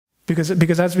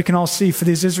Because as we can all see, for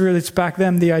these Israelites back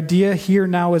then, the idea here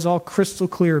now is all crystal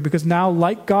clear. Because now,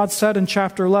 like God said in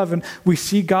chapter 11, we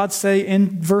see God say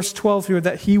in verse 12 here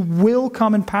that he will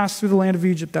come and pass through the land of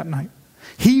Egypt that night.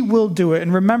 He will do it.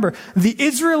 And remember, the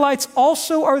Israelites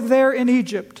also are there in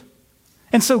Egypt.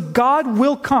 And so God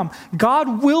will come.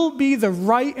 God will be the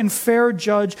right and fair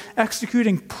judge,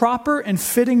 executing proper and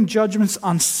fitting judgments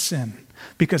on sin.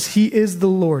 Because he is the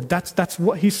Lord. That's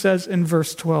what he says in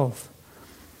verse 12.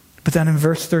 But then in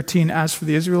verse 13, as for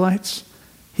the Israelites,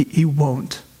 he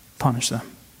won't punish them.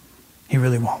 He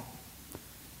really won't.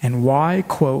 And why?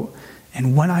 Quote,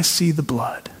 "And when I see the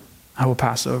blood, I will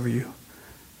pass over you,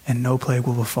 and no plague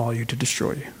will befall you to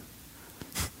destroy you."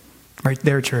 Right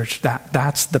there, church,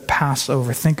 that's the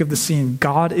Passover. Think of the scene.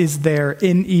 God is there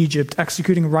in Egypt,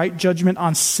 executing right judgment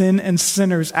on sin and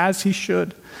sinners as he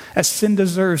should. As sin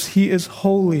deserves, he is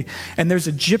holy. And there's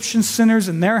Egyptian sinners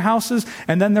in their houses,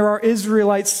 and then there are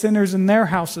Israelite sinners in their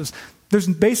houses. There's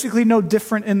basically no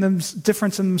difference in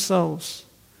themselves.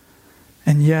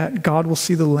 And yet, God will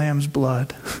see the lamb's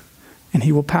blood, and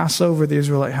he will pass over the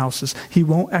Israelite houses. He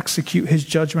won't execute his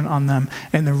judgment on them.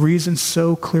 And the reason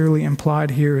so clearly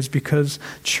implied here is because,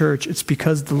 church, it's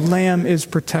because the lamb is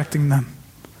protecting them.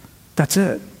 That's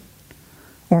it.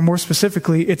 Or more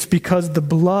specifically, it's because the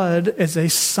blood is a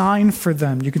sign for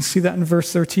them. You can see that in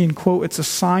verse 13, quote, "It's a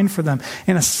sign for them."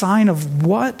 And a sign of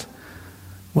what?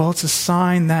 Well, it's a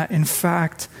sign that, in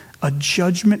fact, a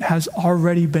judgment has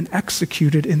already been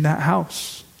executed in that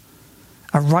house.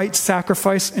 A right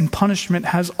sacrifice and punishment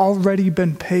has already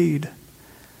been paid.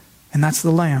 And that's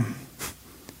the lamb.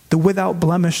 The without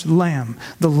blemish lamb.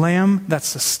 The lamb that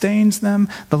sustains them.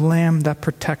 The lamb that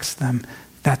protects them.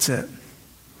 That's it.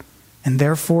 And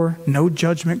therefore, no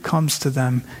judgment comes to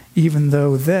them, even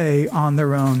though they, on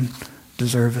their own,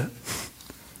 deserve it.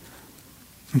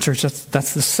 And church,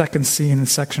 that's the second scene and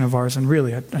section of ours. And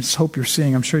really, I just hope you're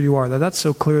seeing, I'm sure you are, that that's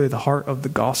so clearly the heart of the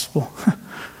gospel.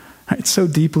 It so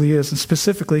deeply is. And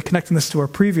specifically, connecting this to our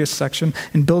previous section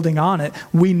and building on it,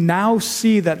 we now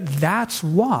see that that's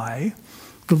why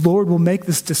the Lord will make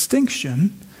this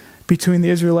distinction between the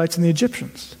Israelites and the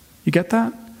Egyptians. You get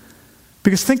that?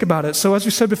 Because think about it. So as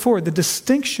we said before, the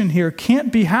distinction here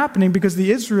can't be happening because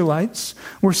the Israelites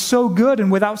were so good and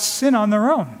without sin on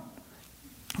their own.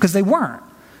 Because they weren't.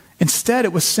 Instead,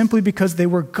 it was simply because they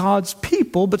were God's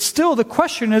people. But still, the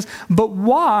question is, but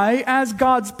why, as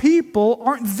God's people,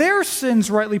 aren't their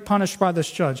sins rightly punished by this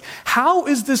judge? How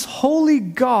is this holy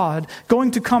God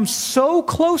going to come so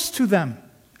close to them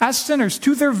as sinners,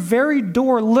 to their very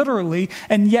door, literally,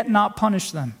 and yet not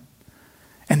punish them?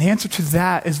 And the answer to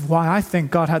that is why I think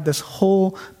God had this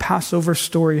whole Passover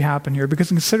story happen here. Because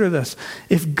consider this.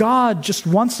 If God just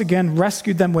once again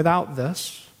rescued them without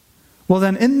this, well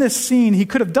then in this scene he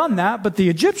could have done that, but the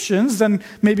Egyptians then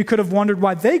maybe could have wondered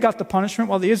why they got the punishment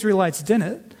while the Israelites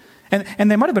didn't.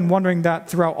 And they might have been wondering that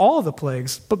throughout all of the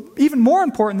plagues. But even more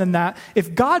important than that,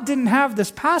 if God didn't have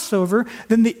this Passover,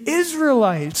 then the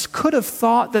Israelites could have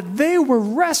thought that they were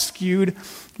rescued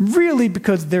really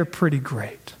because they're pretty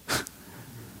great.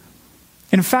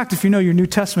 In fact, if you know your New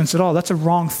Testaments at all, that's a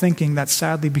wrong thinking that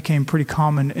sadly became pretty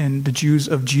common in the Jews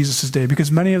of Jesus' day,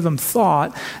 because many of them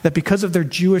thought that because of their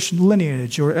Jewish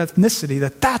lineage or ethnicity,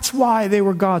 that that's why they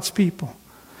were God's people.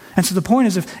 And so the point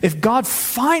is, if God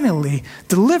finally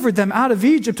delivered them out of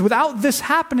Egypt without this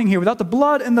happening here, without the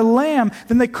blood and the lamb,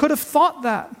 then they could have thought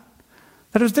that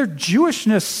it was their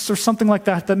Jewishness or something like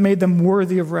that that made them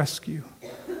worthy of rescue.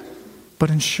 But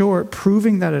in short,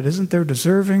 proving that it isn't their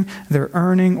deserving, their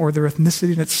earning, or their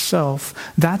ethnicity in itself,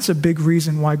 that's a big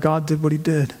reason why God did what he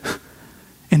did.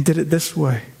 And did it this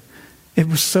way. It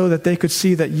was so that they could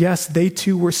see that yes, they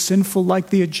too were sinful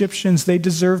like the Egyptians. They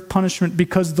deserved punishment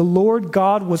because the Lord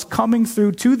God was coming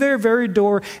through to their very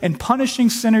door and punishing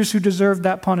sinners who deserved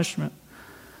that punishment.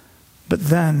 But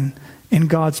then, in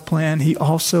God's plan, he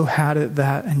also had it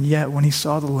that, and yet when he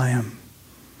saw the lamb,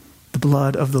 the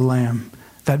blood of the lamb,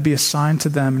 that'd be a sign to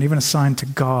them and even a sign to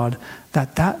God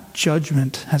that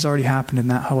judgment has already happened in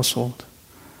that household.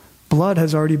 Blood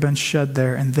has already been shed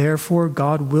there, and therefore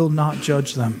God will not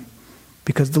judge them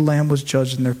because the lamb was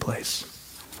judged in their place.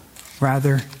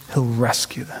 Rather, he'll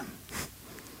rescue them.